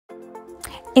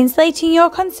Insulating your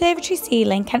conservatory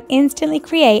ceiling can instantly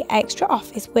create extra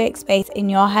office workspace in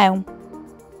your home.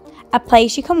 A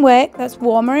place you can work that's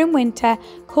warmer in winter,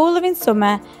 cooler in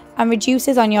summer, and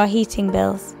reduces on your heating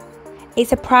bills.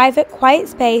 It's a private, quiet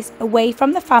space away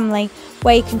from the family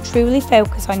where you can truly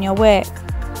focus on your work.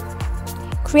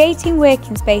 Creating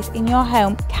working space in your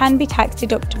home can be tax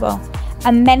deductible,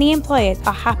 and many employers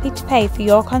are happy to pay for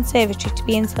your conservatory to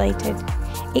be insulated.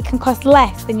 It can cost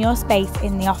less than your space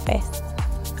in the office.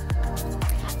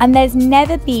 And there's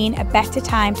never been a better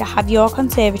time to have your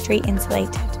conservatory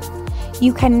insulated.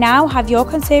 You can now have your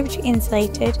conservatory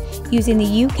insulated using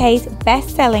the UK's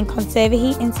best-selling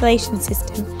Conservaheat insulation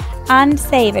system and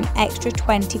save an extra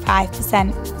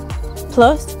 25%.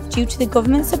 Plus, due to the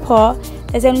government support,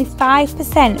 there's only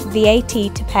 5%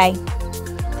 VAT to pay.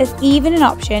 There's even an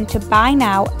option to buy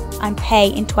now and pay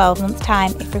in 12 months'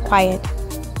 time if required.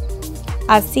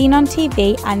 As seen on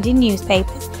TV and in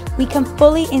newspapers, we can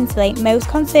fully insulate most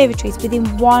conservatories within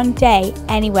 1 day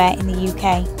anywhere in the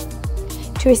UK.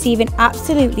 To receive an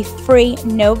absolutely free,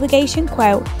 no obligation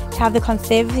quote to have the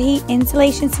Conservaheat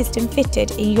insulation system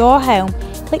fitted in your home,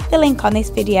 click the link on this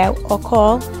video or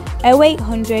call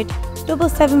 0800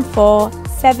 774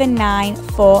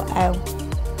 7940.